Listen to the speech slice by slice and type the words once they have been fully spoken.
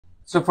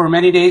So for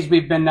many days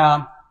we've been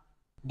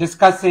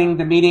discussing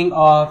the meaning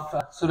of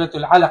Surat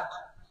al-Alaq.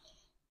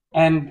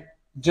 And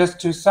just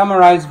to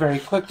summarize very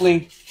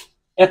quickly,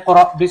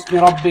 اقرأ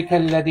باسم ربك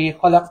الذي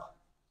خلق.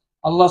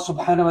 Allah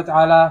subhanahu wa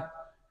ta'ala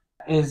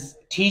is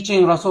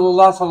teaching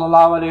Rasulullah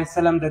sallallahu alayhi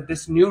wasallam that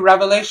this new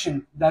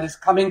revelation that is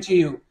coming to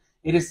you,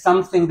 it is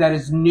something that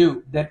is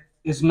new, that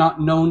is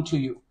not known to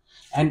you.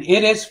 And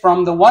it is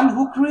from the one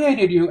who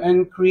created you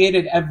and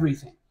created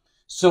everything.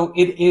 So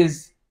it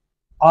is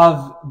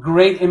of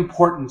great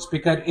importance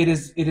because it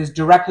is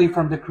directly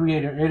from the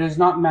Creator. It is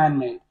not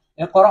man-made.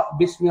 اقرأ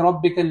باسم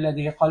ربك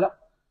الذي خلق.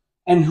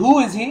 And who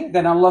is he?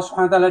 Then Allah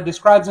subhanahu wa ta'ala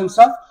describes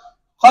himself.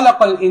 خلق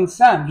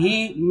الإنسان.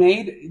 He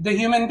made the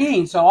human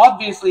being. So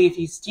obviously if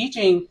he's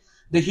teaching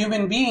the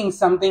human being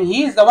something,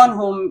 he is the one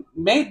who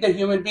made the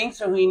human being,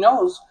 so he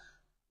knows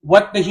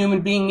what the human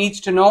being needs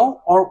to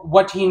know, or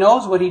what he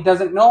knows, what he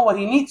doesn't know, what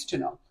he needs to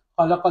know.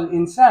 خلق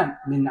الإنسان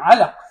من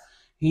علق.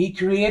 He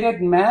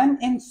created man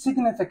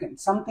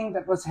insignificant, something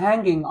that was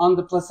hanging on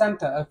the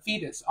placenta, a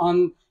fetus,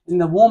 in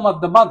the womb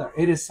of the mother.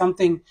 It is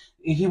something,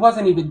 he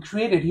wasn't even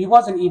created, he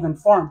wasn't even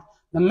formed.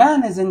 The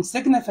man is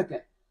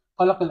insignificant.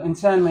 خلق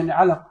الإنسان من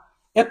علق.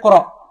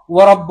 اقرأ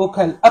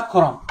وربك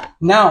الأكرم.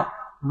 Now,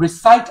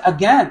 recite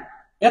again.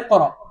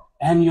 اقرأ.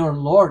 And your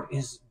Lord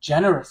is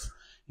generous.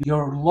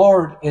 Your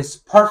Lord is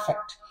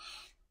perfect.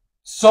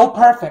 So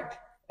perfect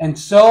and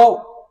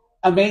so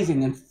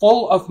amazing and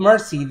full of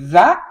mercy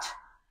that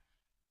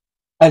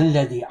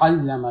الذي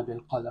علم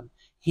بالقلم.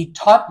 He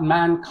taught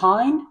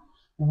mankind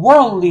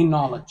worldly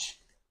knowledge.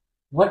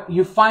 What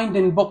you find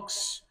in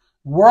books,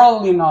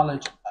 worldly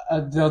knowledge.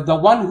 The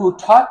one who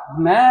taught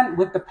man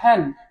with the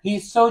pen,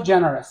 he's so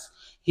generous.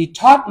 He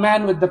taught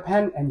man with the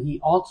pen, and he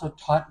also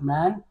taught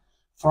man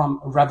from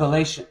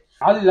revelation.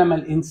 علم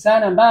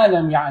الإنسان ما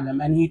لم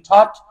يعلم. And he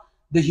taught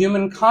the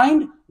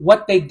humankind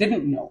what they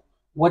didn't know.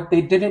 What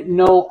they didn't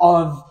know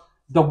of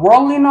the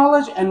worldly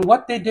knowledge and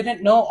what they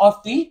didn't know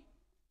of the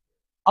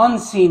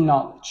unseen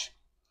knowledge.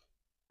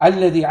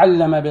 الذي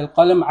علم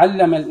بالقلم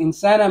علم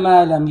الإنسان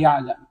ما لم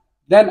يعلم.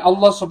 Then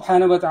Allah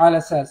subhanahu wa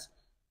ta'ala says,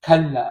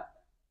 كلا.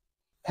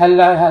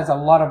 Kalla has a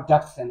lot of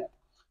depth in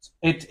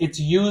it. It's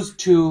used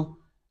to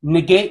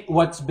negate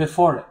what's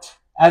before it.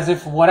 As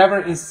if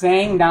whatever is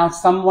saying, now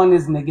someone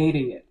is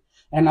negating it.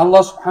 And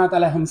Allah subhanahu wa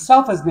ta'ala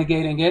himself is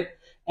negating it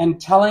and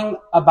telling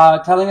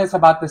us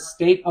about the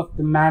state of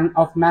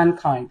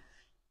mankind.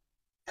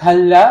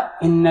 Kalla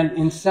innal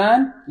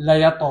insan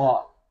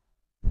layatgha.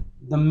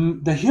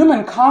 The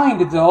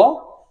humankind,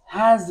 though,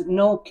 has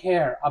no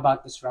care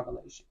about this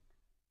revelation.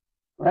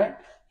 Right?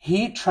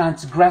 He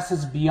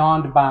transgresses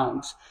beyond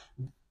bounds.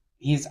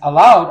 He's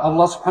allowed,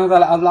 Allah subhanahu wa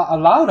ta'ala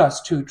allowed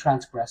us to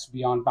transgress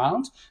beyond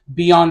bounds,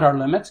 beyond our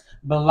limits,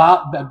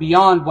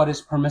 beyond what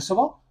is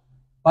permissible.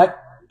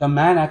 But the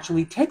man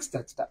actually takes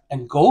that step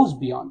and goes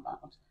beyond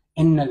bounds.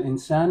 Innal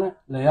insana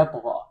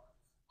layatgha.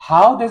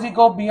 How does he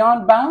go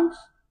beyond bounds?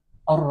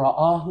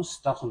 Ar-ra'ahu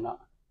istaghna.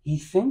 He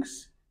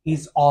thinks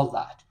he's all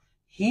that.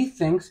 He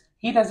thinks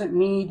he doesn't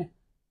need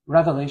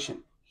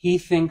revelation. He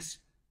thinks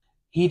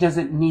he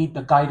doesn't need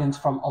the guidance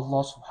from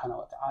Allah subhanahu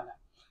wa ta'ala.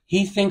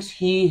 He thinks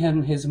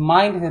his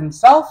mind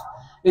himself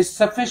is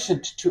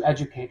sufficient to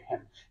educate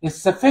him,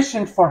 is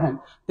sufficient for him.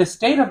 The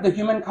state of the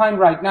humankind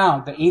right now,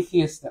 the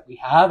atheists that we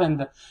have and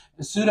the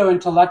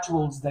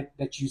pseudo-intellectuals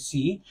that you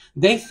see,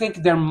 they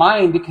think their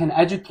mind can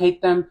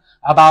educate them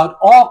about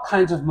all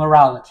kinds of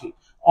morality,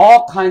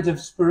 all kinds of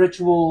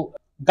spiritual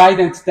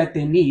guidance that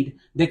they need.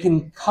 They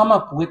can come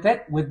up with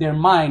it with their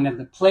mind, and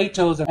the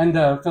Platos and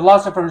the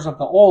philosophers of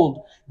the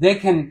old, they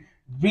can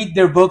read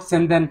their books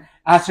and then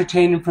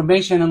ascertain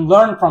information and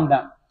learn from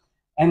them.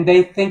 And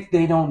they think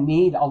they don't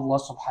need Allah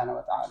subhanahu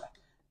wa ta'ala.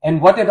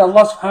 And what did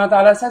Allah subhanahu wa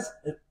ta'ala says?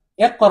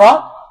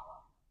 Iqra,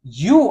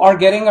 you are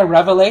getting a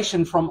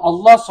revelation from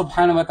Allah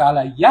subhanahu wa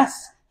ta'ala.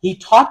 Yes, He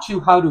taught you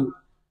how to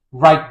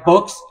write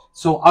books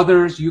so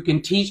you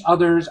can teach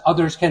others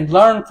can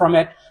learn from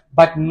it.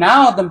 But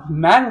now the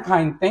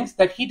mankind thinks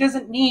that he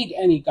doesn't need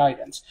any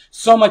guidance.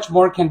 So much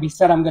more can be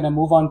said. I'm going to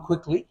move on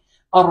quickly.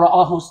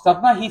 Ar-ra'ahu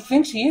istaghna. He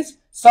thinks he is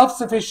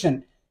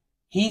self-sufficient.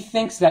 He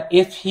thinks that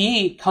if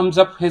he comes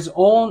up his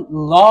own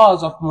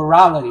laws of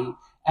morality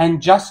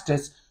and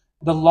justice,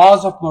 the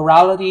laws of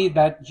morality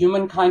that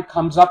humankind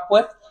comes up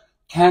with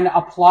can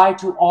apply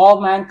to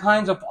all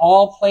mankind of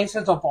all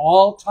places of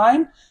all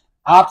time.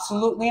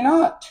 Absolutely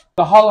not.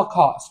 The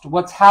Holocaust,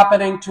 what's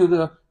happening to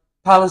the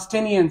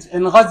Palestinians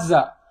in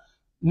Gaza,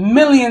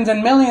 millions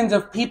and millions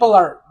of people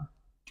are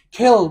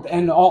killed,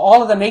 and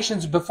all of the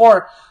nations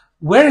before.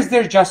 Where is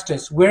their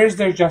justice? Where is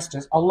their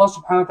justice? Allah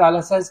subhanahu wa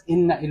ta'ala says,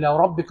 Inna ila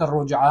rabbika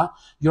ruj'a.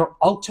 Your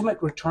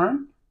ultimate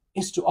return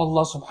is to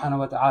Allah subhanahu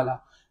wa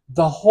ta'ala.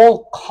 The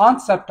whole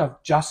concept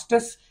of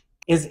justice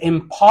is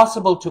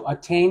impossible to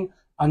attain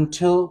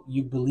until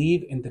you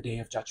believe in the Day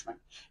of Judgment.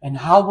 And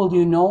how will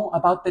you know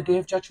about the Day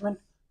of Judgment?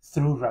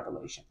 Through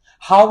revelation.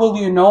 How will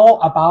you know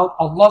about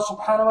Allah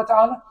subhanahu wa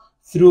ta'ala?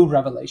 Through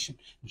revelation.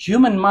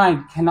 Human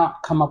mind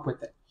cannot come up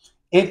with it.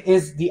 It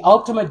is the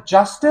ultimate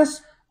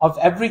justice of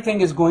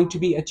everything is going to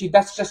be achieved.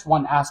 That's just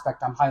one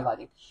aspect I'm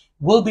highlighting.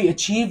 Will be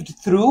achieved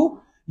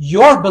through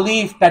your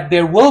belief that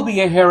there will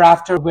be a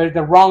hereafter where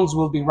the wrongs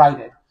will be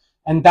righted.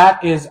 And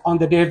that is on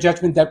the Day of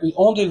Judgment that we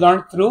only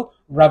learn through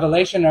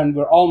revelation, and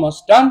we're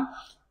almost done.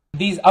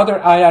 These other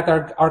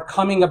ayat are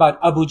coming about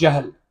Abu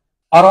Jahl.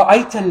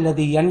 أَرَأَيْتَ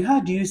الَّذِي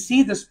يَنْهَى. Do you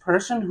see this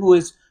person who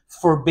is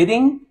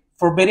forbidding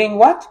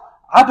what?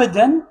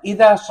 عَبْدًا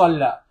إِذَا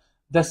صَلَّى.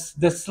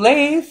 The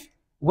slave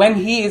when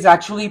he is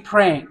actually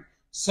praying.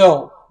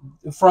 So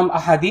from a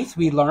hadith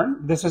we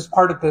learn, this is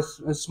part of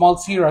this small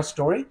seerah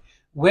story,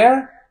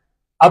 where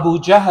Abu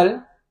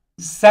Jahl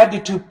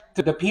said to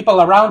the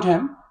people around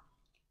him,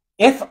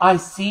 if I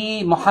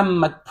see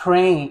Muhammad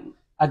praying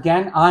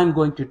again, I'm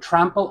going to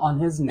trample on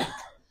his neck.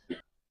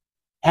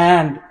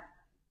 And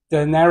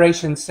the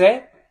narrations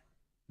say,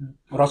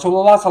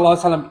 Rasulullah sallallahu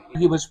alaihi wasallam,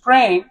 he was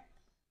praying,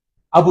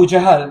 Abu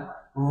Jahl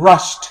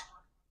rushed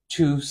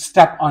to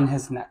step on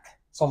his neck,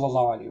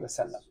 sallallahu alaihi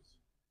wasallam.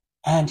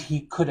 And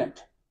he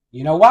couldn't.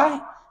 You know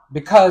why?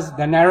 Because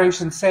the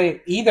narrations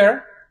say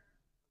either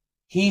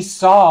he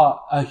saw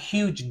a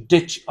huge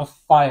ditch of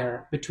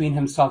fire between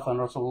himself and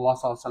Rasulullah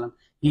sallallahu alaihi wasallam.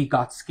 He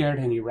got scared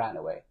and he ran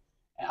away.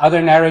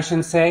 Other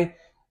narrations say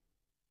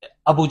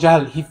Abu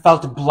Jahl, he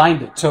felt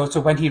blinded. So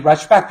when he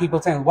rushed back,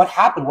 people saying, what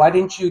happened? Why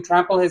didn't you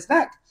trample his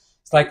neck?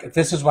 It's like,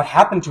 this is what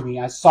happened to me.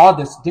 I saw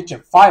this ditch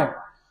of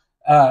fire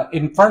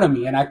in front of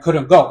me and I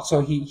couldn't go. So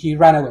he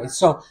ran away.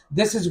 So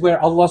this is where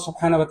Allah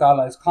subhanahu wa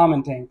ta'ala is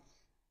commenting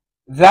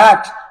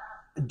that,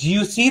 do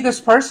you see this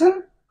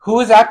person who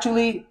is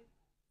actually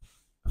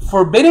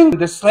forbidding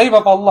the slave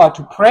of Allah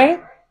to pray?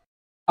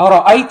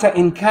 أَرَأَيْتَ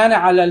إِنْ كَانَ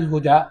عَلَى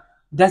الْهُدَى.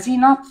 Does he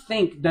not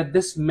think that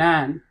this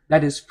man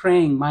that is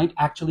praying might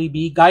actually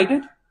be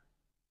guided?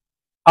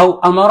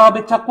 أَوْ أَمَرَ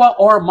بِالتَّقْوَى.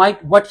 Or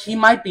what he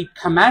might be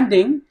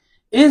commanding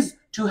is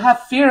to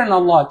have fear in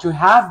Allah, to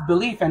have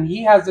belief. And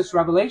he has this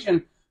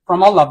revelation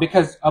from Allah,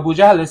 because Abu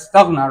Jahl is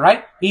staghna,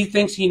 right? He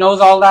thinks he knows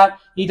all that.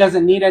 He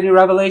doesn't need any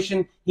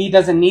revelation. He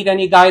doesn't need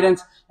any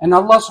guidance. And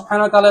Allah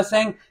subhanahu wa ta'ala is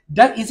saying,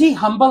 is he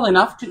humble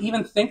enough to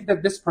even think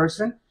that this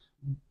person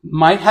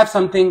might have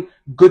something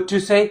good to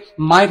say,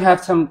 might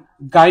have some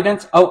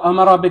guidance? أَوْ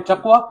أَمَرَ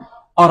بِالتَّقْوَى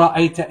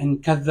أَرَأَيْتَ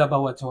إِنْ كَذَّبَ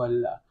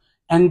وَتَوَلَّى.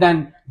 And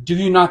then, do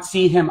you not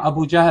see him,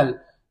 Abu Jahl,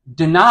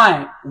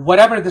 deny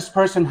whatever this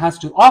person has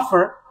to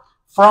offer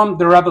from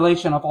the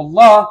revelation of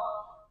Allah,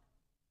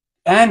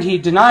 and he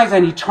denies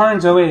and he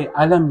turns away?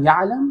 أَلَمْ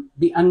يَعْلَمْ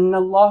بِأَنَّ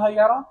اللَّهَ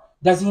يَرَى.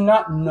 Does he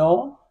not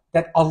know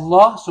that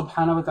Allah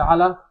subhanahu wa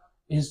ta'ala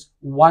is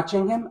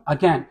watching him?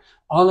 Again,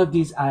 all of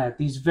these ayat,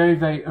 these very,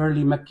 very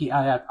early Makki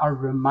ayat, are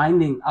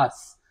reminding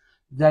us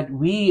that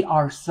we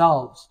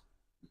ourselves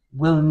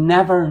will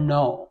never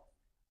know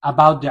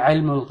about the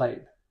ilm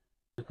al-ghayb.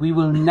 We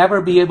will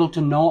never be able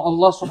to know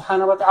Allah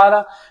subhanahu wa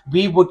ta'ala.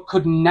 We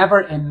could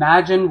never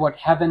imagine what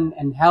heaven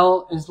and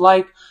hell is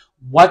like,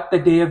 what the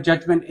Day of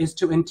Judgment is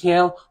to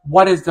entail,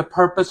 what is the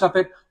purpose of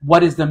it,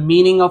 what is the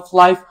meaning of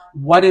life,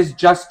 what is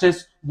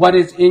justice, what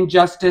is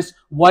injustice,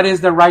 what is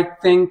the right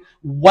thing,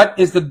 what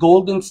is the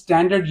golden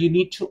standard you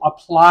need to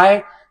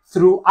apply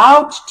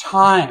throughout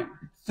time,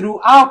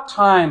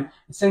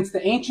 since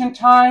the ancient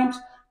times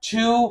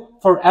to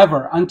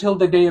forever, until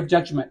the Day of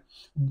Judgment.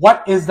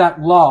 What is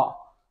that law?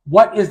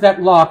 What is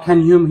that law?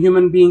 Can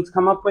human beings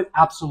come up with?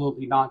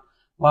 Absolutely not.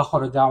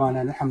 وآخر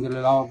دعوانا الحمد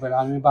لله رب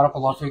العالمين. بارك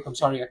الله فيكم.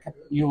 Sorry I kept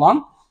you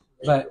long,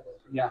 but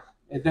yeah.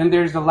 And then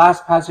there's the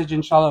last passage,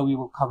 inshallah, we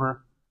will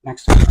cover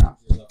next time.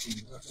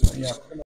 Yeah.